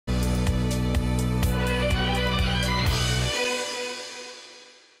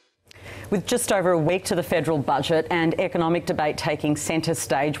With just over a week to the federal budget and economic debate taking centre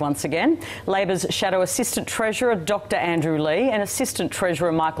stage once again, Labor's Shadow Assistant Treasurer Dr Andrew Leigh and Assistant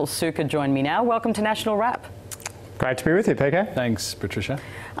Treasurer Michael Sukkar join me now. Welcome to National Wrap. Great to be with you, PK. Thanks, Patricia.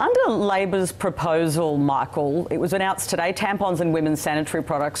 Under Labor's proposal, Michael, it was announced today tampons and women's sanitary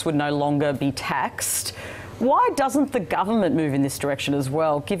products would no longer be taxed. Why doesn't the government move in this direction as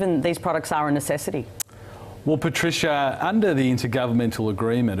well, given these products are a necessity? Well, Patricia, under the intergovernmental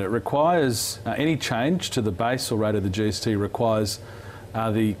agreement, it requires any change to the base or rate of the GST requires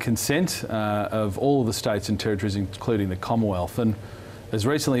the consent of all of the states and territories, including the Commonwealth. And as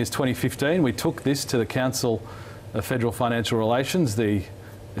recently as 2015, we took this to the Council of Federal Financial Relations,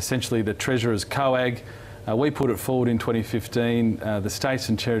 essentially the Treasurer's COAG. We put it forward in 2015. The states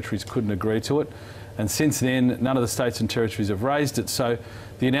and territories couldn't agree to it. And since then, none of the states and territories have raised it. So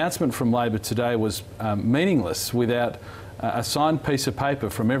the announcement from Labor today was meaningless without a signed piece of paper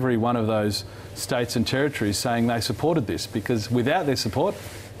from every one of those states and territories saying they supported this, because without their support,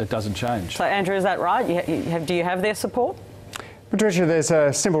 it doesn't change. So, Andrew, is that right? Do you have their support? Patricia, there's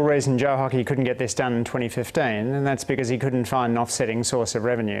a simple reason Joe Hockey couldn't get this done in 2015, and that's because he couldn't find an offsetting source of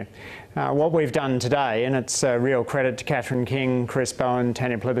revenue. What we've done today, and it's a real credit to Catherine King, Chris Bowen,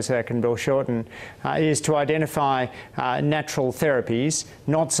 Tanya Plibersek and Bill Shorten, is to identify natural therapies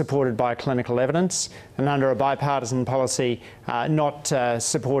not supported by clinical evidence and under a bipartisan policy not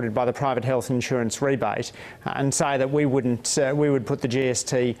supported by the private health insurance rebate, and say that we would put the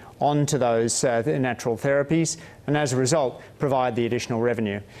GST onto those natural therapies and as a result provide the additional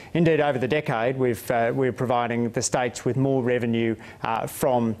revenue. Indeed, over the decade we're providing the states with more revenue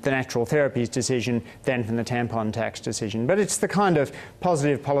from the natural therapies decision than from the tampon tax decision. But it's the kind of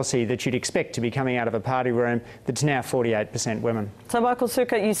positive policy that you'd expect to be coming out of a party room that's now 48% women. So, Michael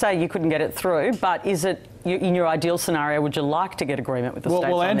Sukkar, you say you couldn't get it through, but is it, in your ideal scenario, would you like to get agreement with the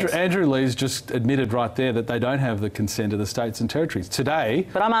states on this? Andrew Leigh's just admitted right there that they don't have the consent of the states and territories. Today...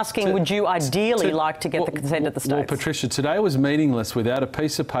 But I'm asking, would you ideally like to get the consent of the states? Well, Patricia, today was meaningless without a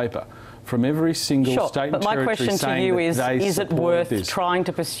piece of paper from every single state and territory saying that they supported this. But my question to you is it worth trying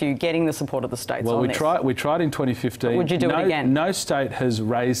to pursue getting the support of the states on this? Well, we tried in 2015. But would you do it again? No state has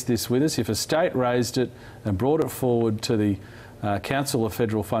raised this with us. If a state raised it and brought it forward to the Council of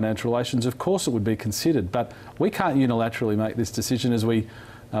Federal Financial Relations, of course it would be considered. But we can't unilaterally make this decision, as we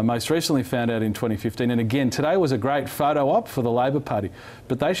most recently found out in 2015. And again, today was a great photo op for the Labor Party.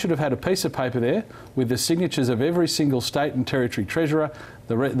 But they should have had a piece of paper there with the signatures of every single state and territory treasurer.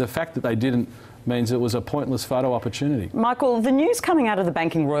 The fact that they didn't means it was a pointless photo opportunity. Michael, the news coming out of the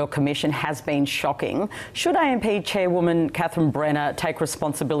Banking Royal Commission has been shocking. Should AMP Chairwoman Catherine Brenner take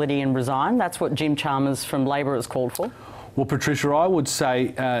responsibility and resign? That's what Jim Chalmers from Labor has called for. Well, Patricia, I would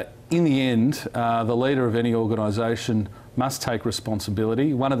say in the end, the leader of any organisation must take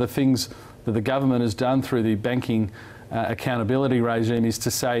responsibility. One of the things that the government has done through the banking accountability regime is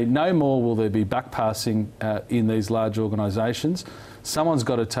to say no more will there be buck passing in these large organisations. Someone's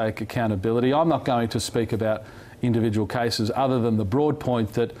got to take accountability. I'm not going to speak about individual cases other than the broad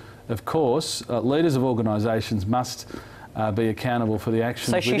point that, of course, leaders of organisations must be accountable for the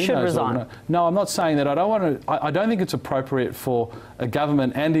actions. So she should resign? No, I'm not saying that. I don't think it's appropriate for a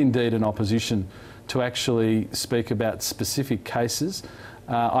government and indeed an opposition to actually speak about specific cases.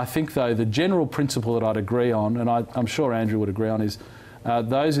 I think, though, the general principle that I'd agree on, and I'm sure Andrew would agree on, is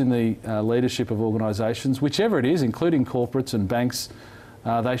those in the leadership of organisations, whichever it is, including corporates and banks,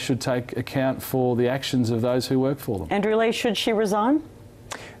 they should take account for the actions of those who work for them. Andrew Leigh, should she resign?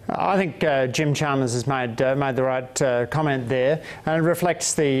 I think Jim Chalmers has made the right comment there, and it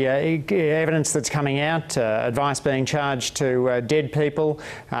reflects the evidence that's coming out, advice being charged to dead people,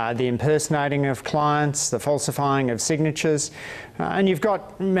 the impersonating of clients, the falsifying of signatures. And you've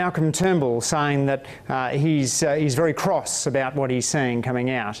got Malcolm Turnbull saying that he's very cross about what he's seeing coming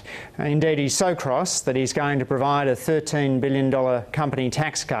out. Indeed, he's so cross that he's going to provide a $13 billion company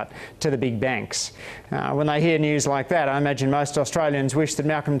tax cut to the big banks. When they hear news like that, I imagine most Australians wish that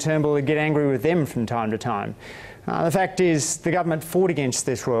Malcolm Turnbull would get angry with them from time to time. The fact is the government fought against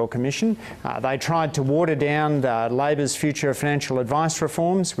this Royal Commission. They tried to water down Labor's future financial advice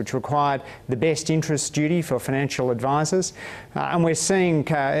reforms, which required the best interest duty for financial advisors. And we're seeing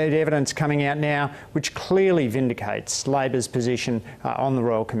evidence coming out now which clearly vindicates Labor's position on the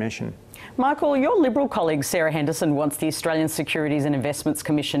Royal Commission. Michael, your Liberal colleague Sarah Henderson wants the Australian Securities and Investments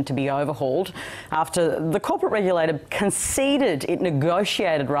Commission to be overhauled after the corporate regulator conceded it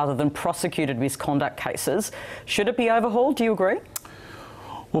negotiated rather than prosecuted misconduct cases. Should it be overhauled? Do you agree?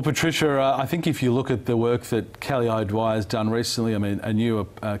 Well, Patricia, I think if you look at the work that Kelly O'Dwyer has done recently, I mean, a new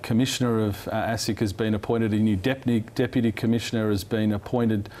Commissioner of ASIC has been appointed, a new Deputy Commissioner has been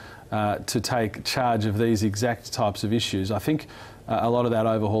appointed to take charge of these exact types of issues. I think a lot of that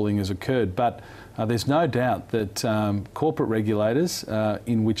overhauling has occurred, but there's no doubt that corporate regulators,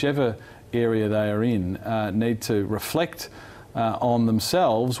 in whichever area they are in, need to reflect on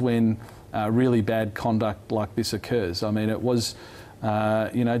themselves when really bad conduct like this occurs. I mean, it was,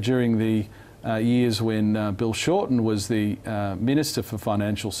 during the years when Bill Shorten was the Minister for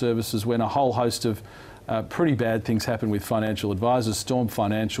Financial Services, when a whole host of pretty bad things happened with financial advisors. Storm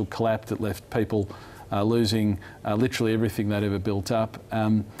Financial collapsed, that left people losing literally everything they'd ever built up.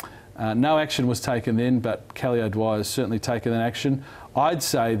 No action was taken then, but Kelly O'Dwyer has certainly taken that action. I'd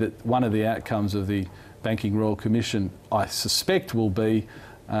say that one of the outcomes of the Banking Royal Commission, I suspect, will be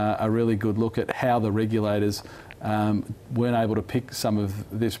a really good look at how the regulators weren't able to pick some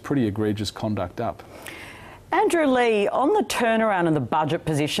of this pretty egregious conduct up. Andrew Lee, on the turnaround in the budget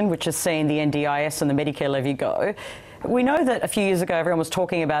position, which has seen the NDIS and the Medicare levy go, we know that a few years ago everyone was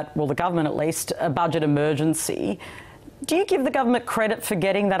talking about, well, the government at least, a budget emergency. Do you give the government credit for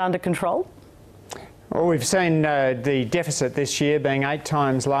getting that under control? Well, we've seen the deficit this year being 8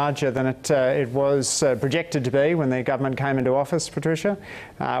 times larger than it was projected to be when the government came into office, Patricia.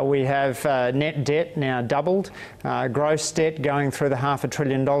 We have net debt now doubled, gross debt going through the $500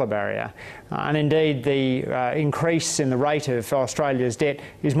 billion barrier. And indeed, the increase in the rate of Australia's debt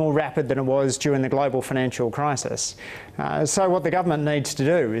is more rapid than it was during the global financial crisis. So what the government needs to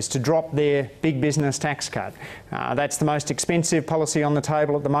do is to drop their big business tax cut. That's the most expensive policy on the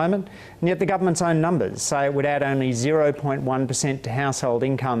table at the moment, and yet the government's own numbers say it would add only 0.1% to household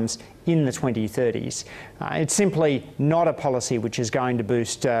incomes in the 2030s. It's simply not a policy which is going to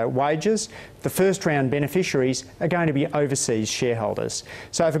boost wages. The first round beneficiaries are going to be overseas shareholders.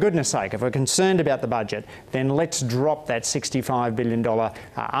 So for goodness sake, if we're concerned about the budget, then let's drop that $65 billion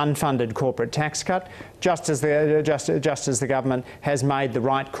unfunded corporate tax cut, just as the government has made the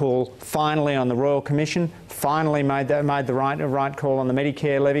right call finally on the Royal Commission, finally made the right call on the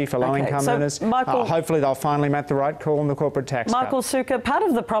Medicare levy for low-income earners. Michael, hopefully they'll finally make the right call on the corporate tax cut. Michael Sukkar, part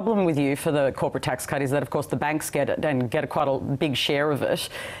of the problem with you for the corporate tax cut is that, of course, the banks get it and get quite a big share of it.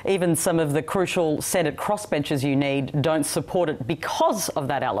 Even some of the crucial Senate crossbenchers you need don't support it because of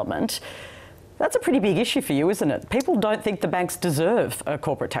that element. That's a pretty big issue for you, isn't it? People don't think the banks deserve a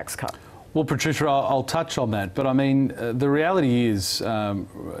corporate tax cut. Well, Patricia, I'll touch on that, but I mean, the reality is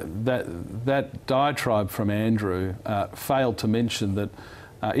that diatribe from Andrew failed to mention that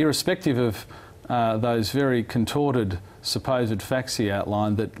irrespective of those very contorted supposed facts he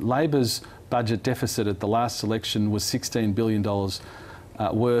outlined, that Labor's budget deficit at the last election was $16 billion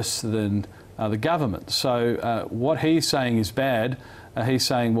worse than the government. So what he's saying is bad. He's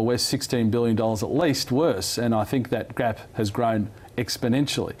saying, well, we're $16 billion at least worse, and I think that gap has grown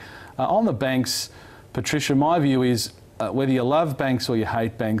exponentially. On the banks, Patricia, my view is whether you love banks or you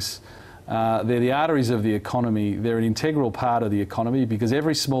hate banks, they're the arteries of the economy. They're an integral part of the economy because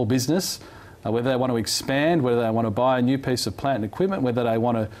every small business, whether they want to expand, whether they want to buy a new piece of plant and equipment, whether they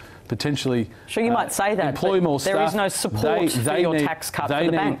want to potentially sure, you might say that, employ more staff. There is no support for your tax cut for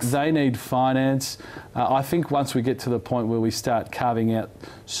the banks. They need finance. I think once we get to the point where we start carving out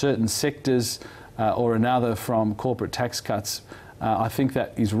certain sectors or another from corporate tax cuts, I think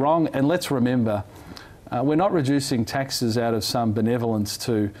that is wrong. And let's remember, we're not reducing taxes out of some benevolence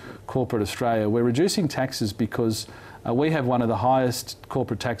to corporate Australia. We're reducing taxes because we have one of the highest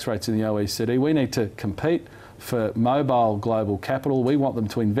corporate tax rates in the OECD. We need to compete for mobile global capital. We want them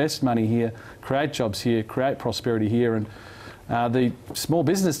to invest money here, create jobs here, create prosperity here. And the small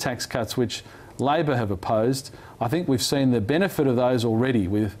business tax cuts, which Labor have opposed, I think we've seen the benefit of those already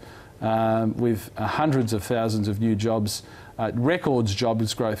with hundreds of thousands of new jobs, records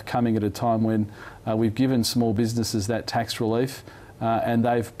jobs growth coming at a time when we've given small businesses that tax relief and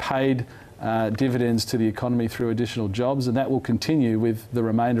they've paid dividends to the economy through additional jobs, and that will continue with the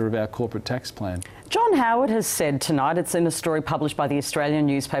remainder of our corporate tax plan. John Howard has said tonight, it's in a story published by the Australian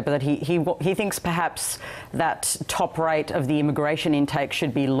newspaper, that he thinks perhaps that top rate of the immigration intake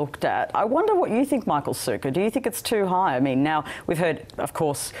should be looked at. I wonder what you think, Michael Sukkar. Do you think it's too high? I mean, now we've heard, of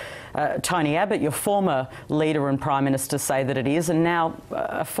course, Tony Abbott, your former leader and Prime Minister, say that it is, and now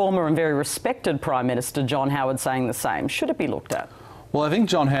a former and very respected Prime Minister, John Howard, saying the same. Should it be looked at? Well, I think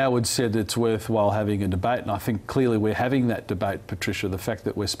John Howard said it's worthwhile having a debate, and I think clearly we're having that debate, Patricia. The fact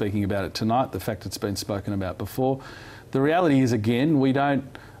that we're speaking about it tonight, the fact it's been spoken about before. The reality is, again, we don't,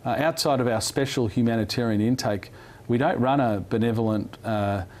 outside of our special humanitarian intake, we don't run a benevolent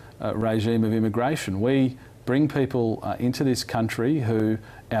regime of immigration. We bring people into this country who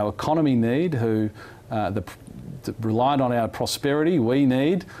our economy need, who reliant on our prosperity we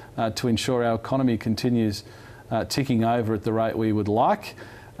need to ensure our economy continues ticking over at the rate we would like.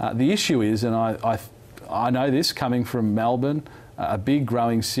 The issue is, and I know this coming from Melbourne, a big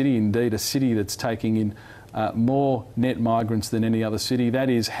growing city, indeed a city that's taking in more net migrants than any other city. That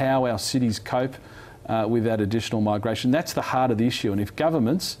is how our cities cope with that additional migration. That's the heart of the issue. And if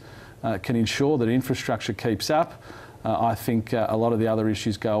governments can ensure that infrastructure keeps up, I think a lot of the other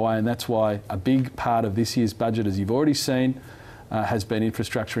issues go away. And that's why a big part of this year's budget, as you've already seen, has been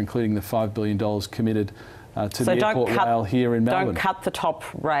infrastructure, including the $5 billion committed to the airport rail here in Melbourne. Don't cut the top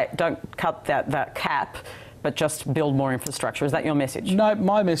rate, don't cut that cap, but just build more infrastructure. Is that your message? No,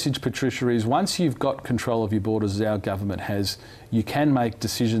 my message, Patricia, is once you've got control of your borders, as our government has, you can make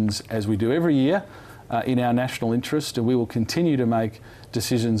decisions, as we do every year, in our national interest, and we will continue to make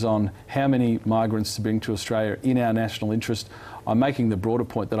decisions on how many migrants to bring to Australia in our national interest. I'm making the broader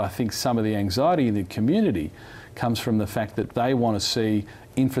point that I think some of the anxiety in the community comes from the fact that they want to see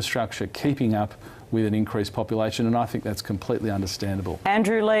infrastructure keeping up with an increased population, and I think that's completely understandable.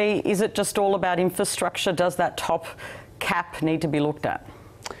 Andrew Lee, is it just all about infrastructure? Does that top cap need to be looked at?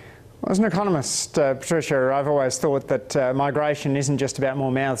 Well, as an economist, Patricia, I've always thought that migration isn't just about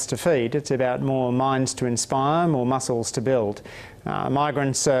more mouths to feed, it's about more minds to inspire, more muscles to build.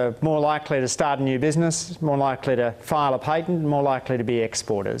 Migrants are more likely to start a new business, more likely to file a patent, more likely to be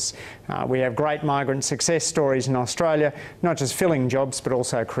exporters. We have great migrant success stories in Australia, not just filling jobs but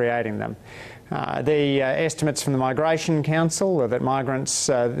also creating them. The estimates from the Migration Council that migrants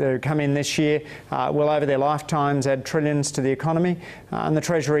that come in this year will over their lifetimes add trillions to the economy, and the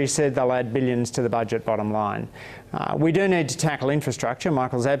Treasury said they'll add billions to the budget bottom line. We do need to tackle infrastructure.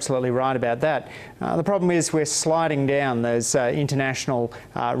 Michael's absolutely right about that. The problem is we're sliding down those international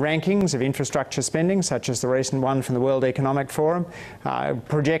rankings of infrastructure spending, such as the recent one from the World Economic Forum.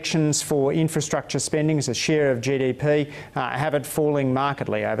 Projections for infrastructure spending as a share of GDP have it falling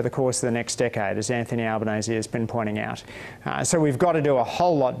markedly over the course of the next decade, as Anthony Albanese has been pointing out. So we've got to do a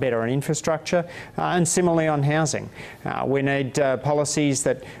whole lot better on infrastructure and similarly on housing. We need policies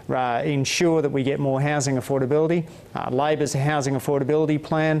that ensure that we get more housing affordability. Labor's housing affordability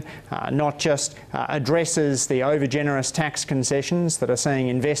plan not just addresses the over-generous tax concessions that are seeing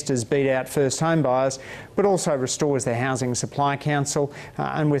investors beat out first home buyers, but also restores the Housing Supply Council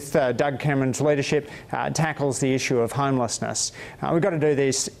and with Doug Cameron's leadership tackles the issue of homelessness. We've got to do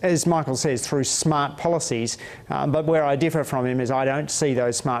this, as Michael says, through smart policies, but where I differ from him is I don't see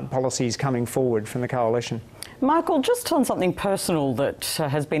those smart policies coming forward from the coalition. Michael, just on something personal that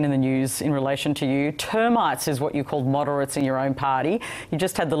has been in the news in relation to you, termites is what you called moderates in your own party. You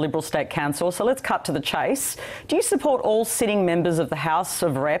just had the Liberal State Council, so let's cut to the chase. Do you support all sitting members of the House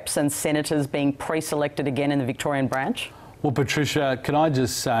of Reps and Senators being pre-selected again in the Victorian branch? Well, Patricia, can I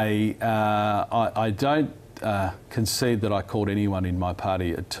just say I don't concede that I called anyone in my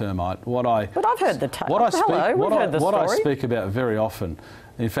party a termite. But I've heard the what I speak about very often.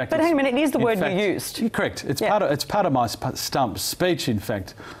 In fact, but hang on a minute, it is the word you used. You're correct. It's part of my stump speech. In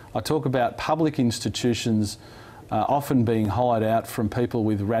fact, I talk about public institutions often being hollowed out from people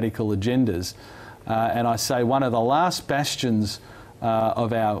with radical agendas, and I say one of the last bastions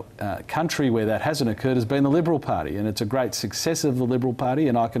of our country where that hasn't occurred has been the Liberal Party, and it's a great success of the Liberal Party.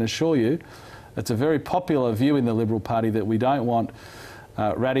 And I can assure you, it's a very popular view in the Liberal Party that we don't want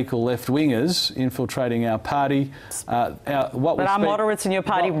radical left-wingers infiltrating our party. But are moderates in your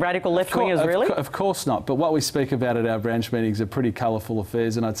party radical left-wingers, really? Of course not. But what we speak about at our branch meetings are pretty colourful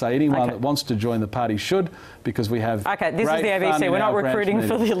affairs, and I'd say anyone that wants to join the party should, because we have Okay, this is the ABC. We're not recruiting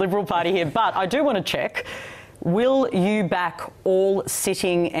for the Liberal Party here, but I do want to check. Will you back all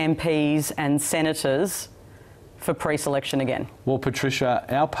sitting MPs and senators for pre-selection again? Well, Patricia,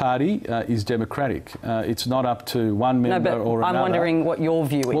 our party is democratic. It's not up to one member or another. I'm wondering what your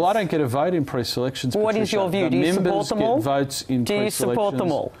view is. Well, I don't get a vote in pre-selections, What is your view? Do you support them all? Votes in Do you support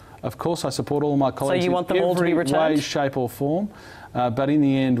them all? Of course, I support all my colleagues. So you want them all to be returned? In every way, shape or form. But in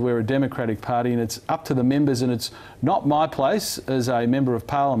the end, we're a democratic party, and it's up to the members, and it's not my place as a member of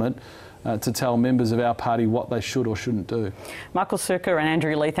Parliament to tell members of our party what they should or shouldn't do. Michael Sukkar and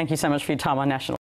Andrew Lee, thank you so much for your time on National.